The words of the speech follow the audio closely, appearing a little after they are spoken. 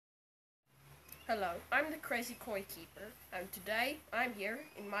Hello, I'm the Crazy Koi Keeper, and today I'm here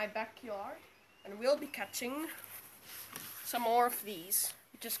in my backyard and we'll be catching some more of these.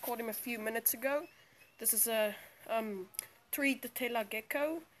 We just caught him a few minutes ago. This is a tree dtella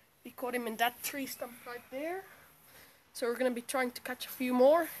gecko. We caught him in that tree stump right there. So we're going to be trying to catch a few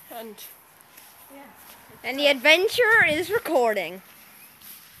more and yeah. And the adventure is recording.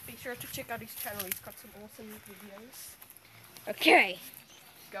 Be sure to check out his channel, he's got some awesome videos. Okay.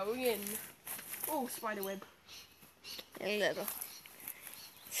 Going in. Oh, spiderweb. A little.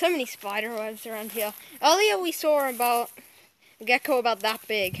 So many spider webs around here. Earlier we saw about a gecko about that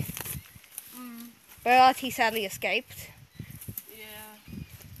big. But he sadly escaped. Yeah.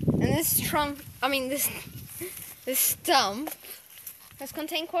 And this this stump has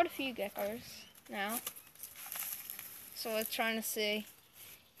contained quite a few geckos now. So we're trying to see.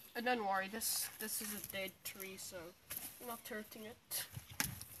 And don't worry, this is a dead tree, so I'm not hurting it.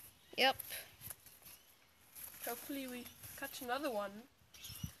 Yep. Hopefully we catch another one.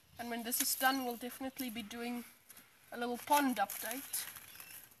 And when this is done, we'll definitely be doing a little pond update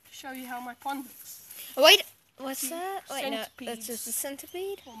to show you how my pond looks. Oh, wait, what's that? Wait, no, Centipedes. that's just a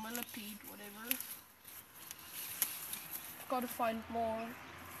centipede? Or millipede, whatever. Gotta find more.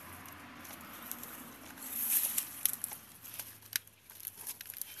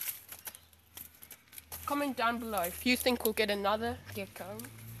 Comment down below if you think we'll get another gecko.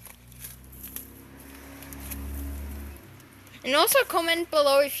 And also comment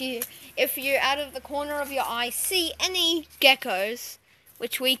below if you out of the corner of your eye see any geckos,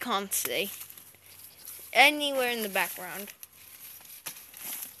 which we can't see, anywhere in the background.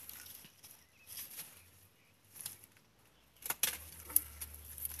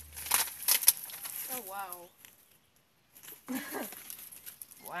 Oh wow.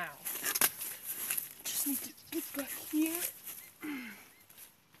 Wow. Just need to get back here.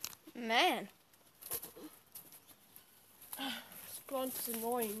 Man. This plant is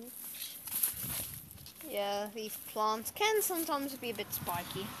annoying. Yeah, these plants can sometimes be a bit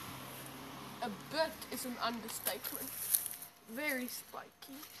spiky. A bit is an understatement. Very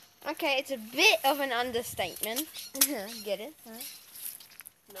spiky. Okay, it's a bit of an understatement. Get it? Huh?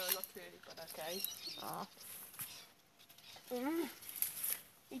 No, not really, but okay. Oh.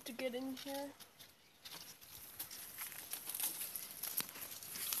 Need to get in here.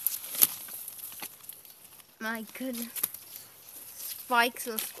 My goodness. Spikes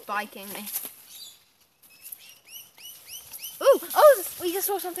are spiking me. Ooh! Oh! We just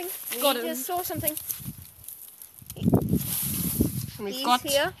saw something. Got him. Just saw something. And we've got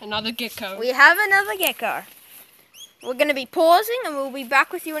here. another gecko. We have another gecko. We're going to be pausing and we'll be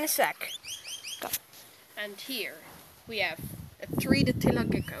back with you in a sec. Go. And here we have a tree dtella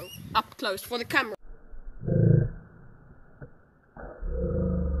gecko up close for the camera.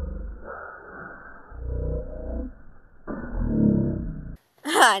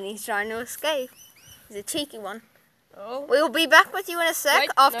 And he's trying to escape. He's a cheeky one. Oh. We'll be back with you in a sec Wait,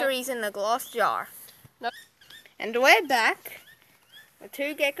 after no. he's in the glass jar. No. And we're back with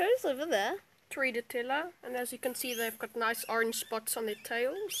two geckos over there. Tree dtella, and as you can see they've got nice orange spots on their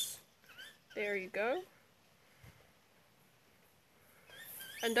tails. There you go.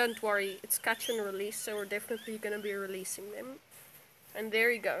 And don't worry, it's catch and release, so we're definitely going to be releasing them. And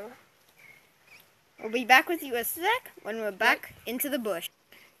there you go. We'll be back with you in a sec when we're back into the bush.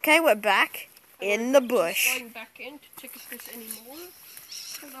 Okay, we're back in the bush. Going back in to check if there's any more.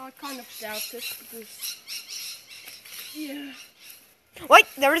 Although I kind of doubt it because, yeah. Wait,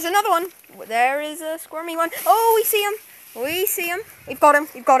 there is another one. There is a squirmy one. Oh, we see him. We see him. We've got him.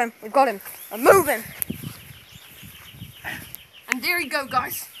 We've got him. We've got him. I'm moving. And there you go,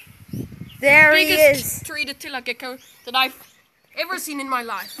 guys. There he Biggest is. tree dtella gecko that I've ever seen in my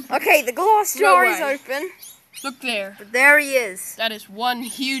life. Okay, the glass No jar is way. open. Look there. But there he is. That is one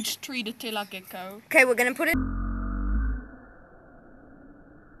huge tree dtella gecko. Okay, we're gonna put it.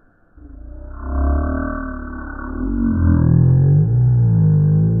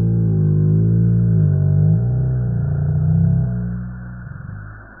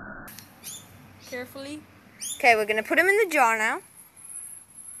 Carefully. Okay, we're gonna put him in the jar now.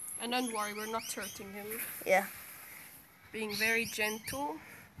 And don't worry, we're not hurting him. Yeah. Being very gentle.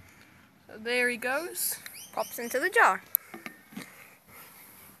 So there he goes. Pops into the jar.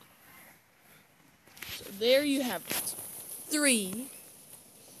 So there you have it. Three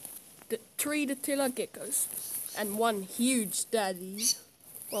dtella geckos. And one huge daddy.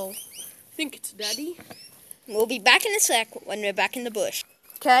 Well, I think it's daddy. We'll be back in a sec when we're back in the bush.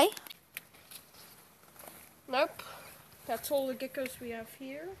 Okay? Nope. That's all the geckos we have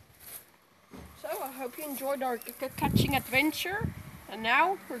here. So I hope you enjoyed our gecko catching adventure. And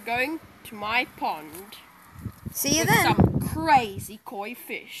now we're going to my pond. See you with then. some crazy koi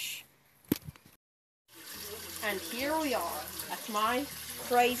fish. And here we are at my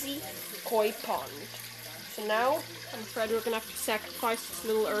crazy koi pond. So now I'm afraid we're gonna have to sacrifice this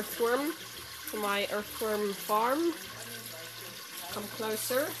little earthworm to my earthworm farm. Come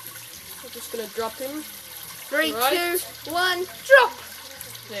closer. We're just gonna drop him. 3, Right. 2, 1, drop!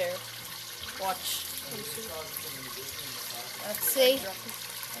 There. Watch. Let's see.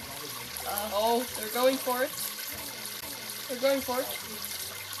 Oh, they're going for it. They're going for it.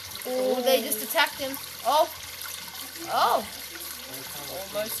 Oh, they just attacked him. Oh. Oh.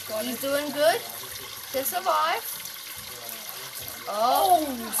 Almost got He's it. doing good to survive. Oh,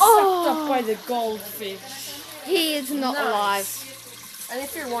 sucked up by the goldfish. He is not Nice. alive. And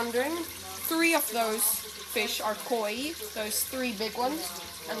if you're wondering, 3 of those fish are koi, those 3 big ones,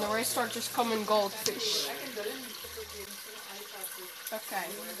 and the rest are just common goldfish. Okay,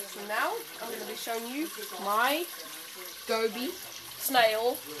 so now I'm going to be showing you my goby,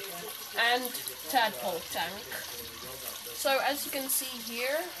 snail, and tadpole tank. So as you can see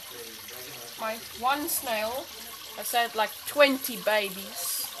here, my one snail has had like 20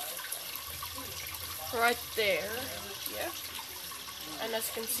 babies. Right there, yeah. And as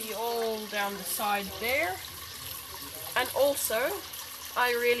you can see all down the side there. And also,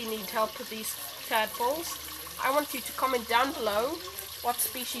 I really need help with these tadpoles. I want you to comment down below what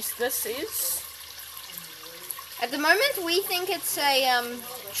species this is. At the moment, we think it's a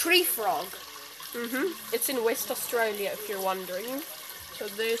tree frog. It's in West Australia if you're wondering. So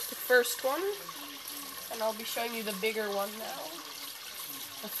there's the first one. And I'll be showing you the bigger one now.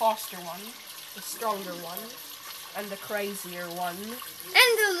 The faster one. The stronger one. And the crazier one.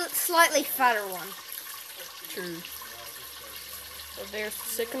 And the slightly fatter one. True. So there's the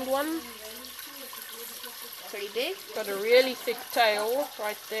second one. Pretty big. Got a really thick tail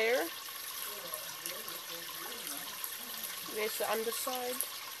right there. There's the underside.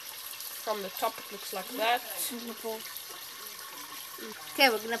 From the top it looks like that. Okay,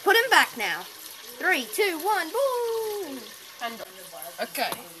 we're gonna put him back now. 3, 2, 1, boom! And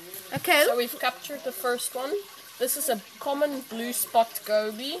okay, Okay. so we've captured the first one. This is a common blue spot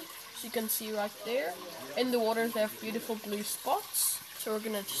goby, as you can see right there. In the water they have beautiful blue spots. So we're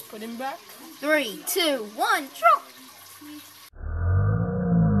gonna just put him back. 3, 2, 1, drop!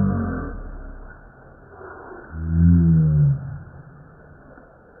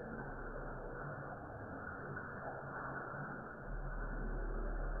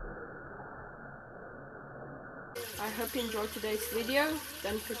 I hope you enjoyed today's video.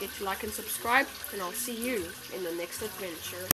 Don't forget to like and subscribe, and I'll see you in the next adventure.